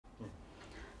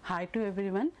Hi to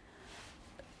everyone.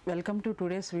 Welcome to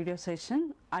today's video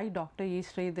session. I, Dr. E.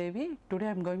 Sridevi. Today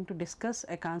I am going to discuss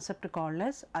a concept called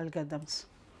as algorithms.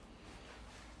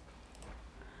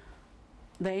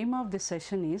 The aim of this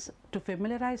session is to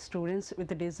familiarize students with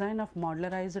the design of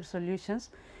modularized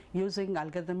solutions using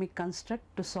algorithmic construct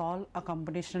to solve a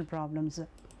computational problems.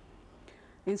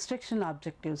 Instructional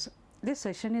objectives. This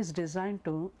session is designed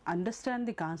to understand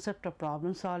the concept of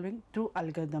problem solving through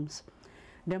algorithms,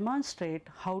 demonstrate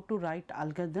how to write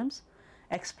algorithms,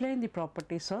 explain the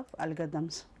properties of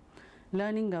algorithms.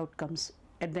 Learning outcomes.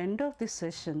 At the end of this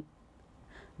session,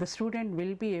 the student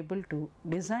will be able to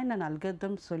design an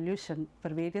algorithm solution for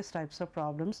various types of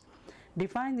problems,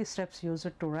 define the steps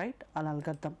used to write an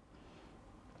algorithm.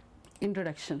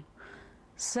 Introduction.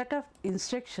 Set of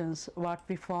instructions what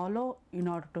we follow in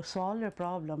order to solve a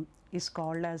problem is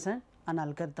called as an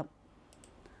algorithm.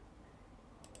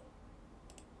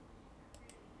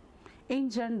 In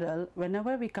general,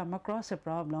 whenever we come across a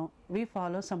problem, we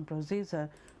follow some procedure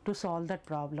to solve that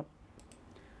problem.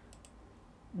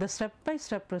 The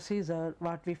step-by-step procedure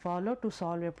what we follow to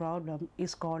solve a problem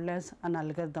is called as an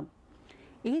algorithm.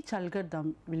 Each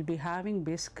algorithm will be having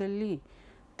basically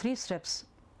 3 steps: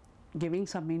 giving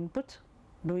some input,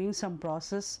 doing some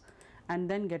process, and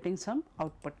then getting some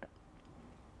output.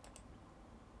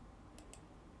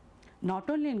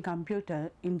 Not only in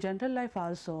computer, in general life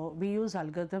also we use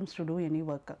algorithms to do any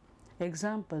work.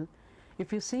 Example,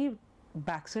 if you see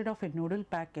backside of a noodle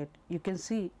packet, you can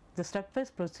see the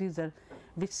stepwise procedure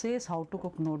which says how to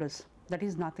cook noodles. That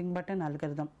is nothing but an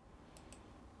algorithm.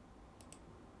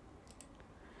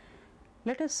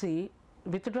 Let us see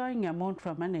withdrawing amount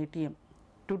from an ATM.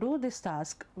 To do this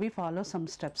task, we follow some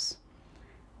steps.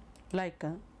 Like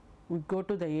we go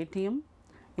to the ATM,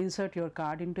 insert your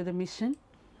card into the machine,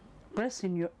 press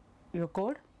in your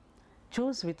code,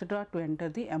 choose withdraw to enter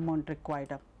the amount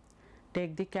required,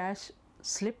 take the cash,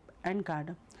 slip and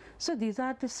card. So these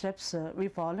are the steps we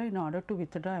follow in order to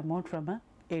withdraw amount from a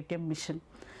ATM machine.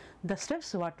 The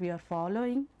steps what we are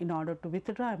following in order to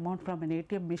withdraw amount from an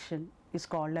ATM machine is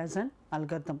called as an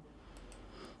algorithm.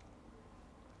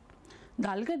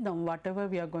 The algorithm, whatever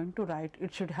we are going to write,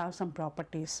 it should have some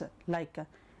properties, like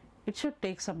it should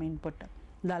take some input.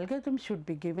 The algorithm should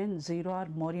be given 0 or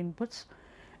more inputs.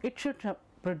 It should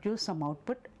produce some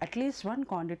output. At least one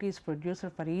quantity is produced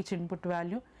for each input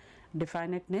value.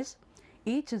 Definiteness.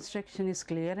 Each instruction is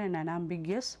clear and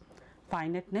unambiguous.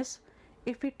 Finiteness.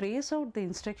 If we trace out the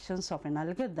instructions of an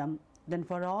algorithm, then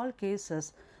for all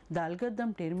cases, the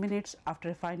algorithm terminates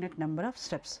after a finite number of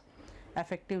steps.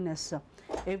 Effectiveness.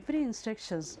 Every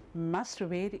instructions must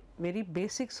be very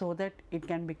basic so that it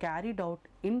can be carried out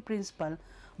in principle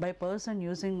by a person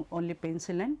using only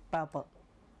pencil and paper.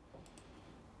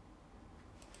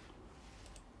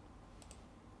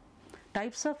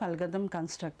 Types of algorithm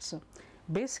constructs.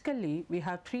 Basically, we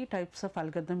have 3 types of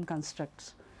algorithm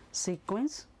constructs: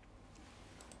 sequence,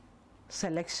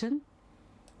 selection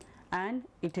and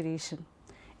iteration.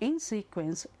 In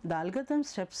sequence, the algorithm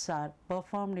steps are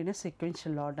performed in a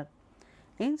sequential order.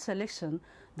 In selection,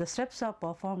 the steps are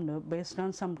performed based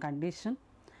on some condition,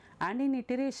 and in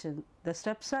iteration, the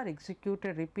steps are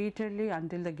executed repeatedly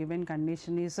until the given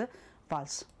condition is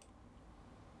false.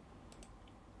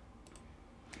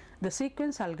 The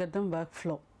sequence algorithm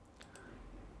workflow.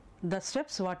 The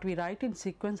steps what we write in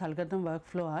sequence algorithm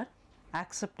workflow are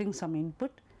accepting some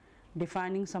input,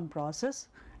 defining some process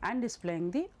and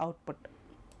displaying the output.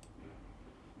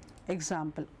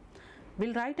 Example,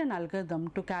 we'll write an algorithm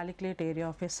to calculate area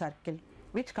of a circle,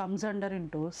 which comes under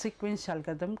into sequence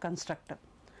algorithm constructor.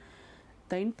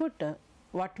 The input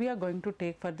what we are going to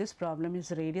take for this problem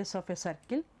is radius of a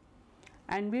circle,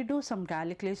 and we do some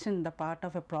calculation in the part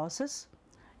of a process.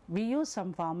 We use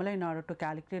some formula in order to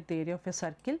calculate the area of a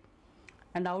circle,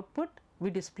 and output we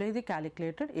display the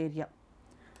calculated area.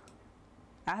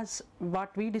 As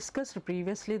what we discussed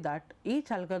previously, that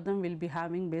each algorithm will be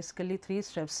having basically 3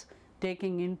 steps: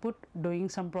 taking input, doing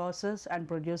some process and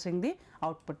producing the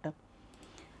output.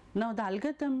 Now the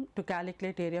algorithm to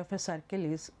calculate area of a circle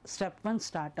is step 1,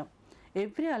 startup.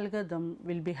 Every algorithm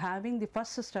will be having the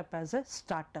first step as a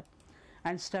startup,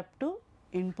 and step 2,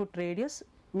 input radius,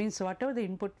 means whatever the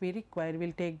input we require, we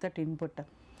will take that input.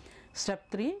 Step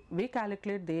 3, we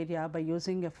calculate the area by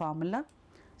using a formula.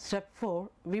 Step 4,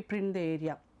 we print the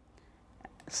area.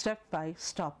 Step 5,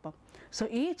 stop. So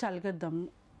each algorithm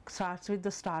starts with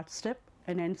the start step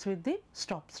and ends with the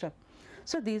stop step.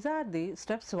 So these are the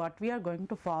steps what we are going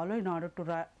to follow in order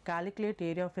to calculate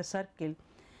area of a circle,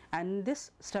 and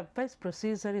this stepwise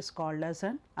procedure is called as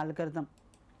an algorithm.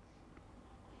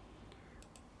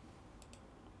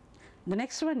 The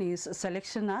next one is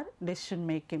selection or decision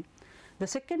making. The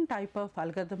second type of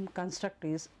algorithm construct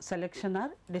is selection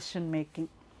or decision making.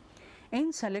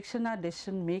 In selection or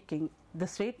decision making, the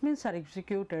statements are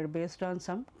executed based on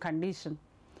some condition.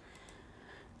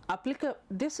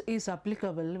 This is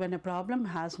applicable when a problem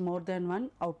has more than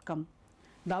one outcome.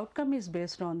 The outcome is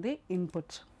based on the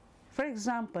inputs. For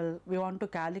example, we want to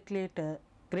calculate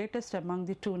greatest among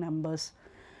the two numbers,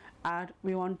 and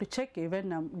we want to check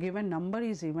given number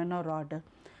is even or odd.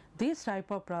 These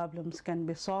type of problems can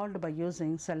be solved by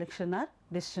using selection or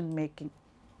decision making.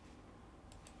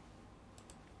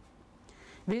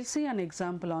 We will see an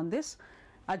example on this,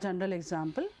 a general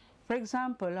example. For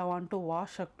example, I want to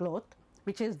wash a cloth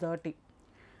which is dirty.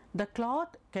 The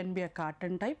cloth can be a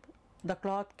cotton type, the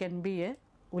cloth can be a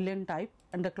woolen type,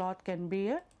 and the cloth can be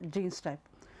a jeans type.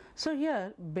 So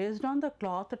here, based on the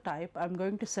cloth type, I am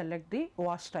going to select the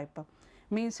wash type.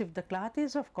 Means if the cloth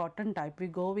is of cotton type, we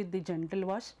go with the gentle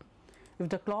wash. If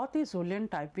the cloth is woolen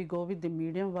type, we go with the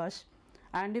medium wash.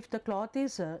 And if the cloth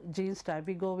is jeans type,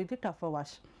 we go with the tougher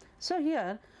wash. So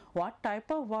here, what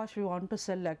type of wash we want to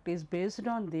select is based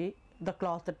on the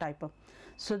cloth type.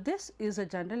 So this is a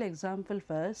general example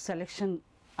for selection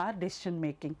or decision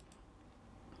making.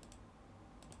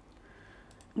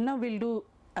 Now we will do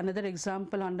another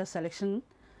example under selection.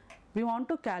 We want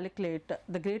to calculate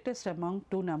the greatest among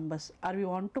two numbers, or we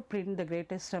want to print the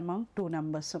greatest among two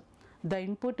numbers. The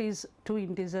input is two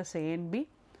integers a and b.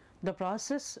 The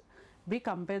process, we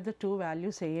compare the two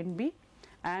values a and b,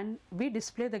 and we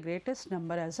display the greatest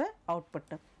number as a output.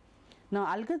 Now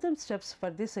algorithm steps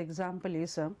for this example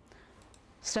is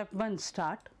step 1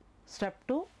 start, step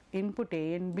 2 input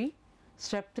a and b,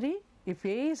 step 3 if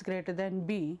a is greater than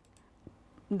b,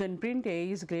 then print a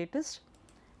is greatest,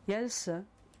 else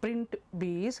print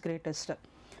b is greatest.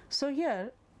 So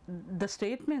here the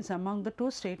statements among the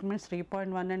two statements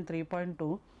 3.1 and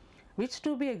 3.2, which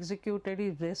to be executed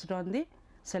is based on the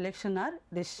selection or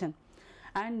decision,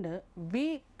 and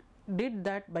we did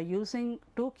that by using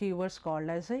two keywords called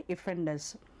as a if and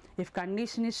else. If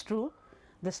condition is true,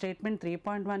 the statement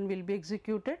 3.1 will be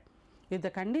executed. If the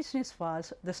condition is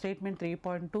false, the statement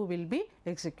 3.2 will be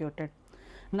executed.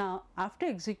 Now after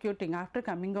executing, after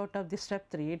coming out of the step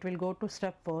 3, it will go to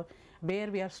step 4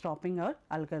 where we are stopping our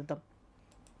algorithm.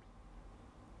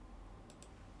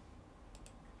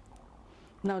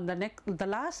 Now the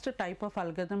last type of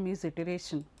algorithm is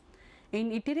iteration.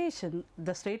 In iteration,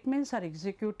 the statements are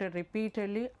executed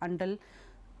repeatedly until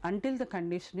the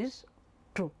condition is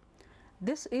true.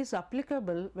 This is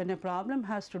applicable when a problem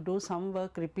has to do some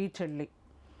work repeatedly.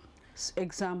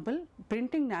 Example,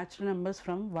 printing natural numbers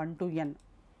from 1 to n.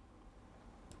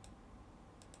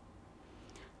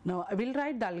 Now I will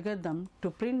write the algorithm to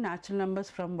print natural numbers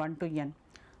from 1 to n.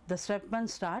 The step 1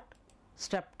 start,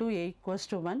 step 2 a equals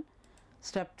to 1,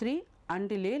 step 3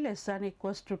 until a less than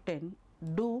equals to 10,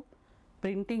 do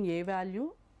printing a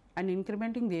value and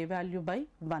incrementing the a value by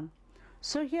 1.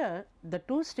 So here the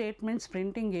two statements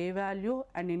printing a value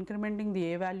and incrementing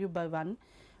the a value by 1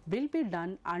 will be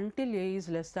done until a is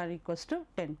less than equals to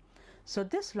 10. So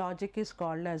this logic is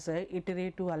called as a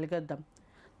iterative algorithm.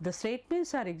 The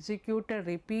statements are executed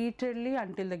repeatedly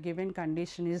until the given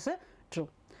condition is true.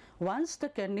 Once the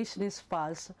condition is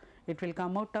false, it will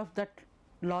come out of that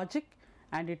logic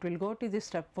and it will go to the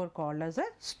step 4 called as a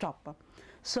stop.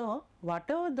 So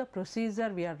whatever the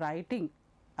procedure we are writing,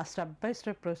 a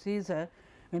step-by-step procedure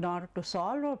in order to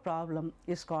solve a problem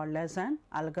is called as an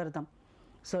algorithm.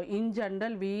 So in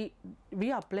general, we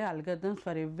apply algorithms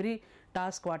for every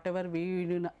task whatever we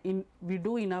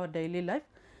do in our daily life.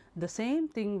 The same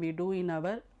thing we do in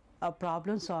our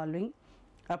problem solving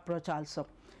approach also.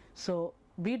 So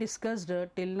we discussed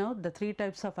till now the three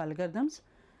types of algorithms: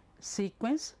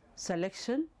 sequence,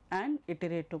 selection and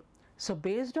iterative. So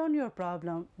based on your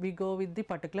problem, we go with the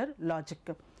particular logic.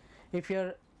 If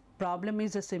your problem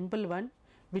is a simple one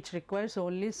which requires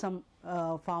only some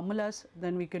formulas,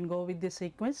 then we can go with the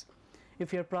sequence.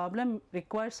 If your problem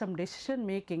requires some decision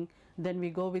making, then we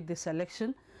go with the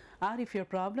selection. Or if your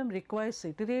problem requires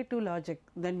iterative logic,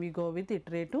 then we go with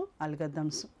iterative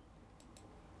algorithms.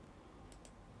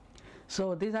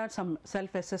 So these are some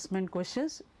self-assessment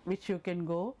questions which you can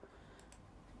go,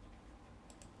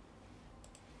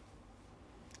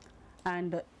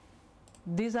 and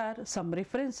these are some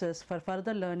references for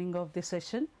further learning of this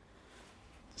session.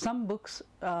 Some books,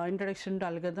 Introduction to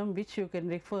Algorithm, which you can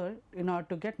refer in order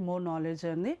to get more knowledge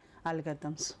on the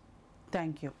algorithms.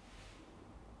 Thank you.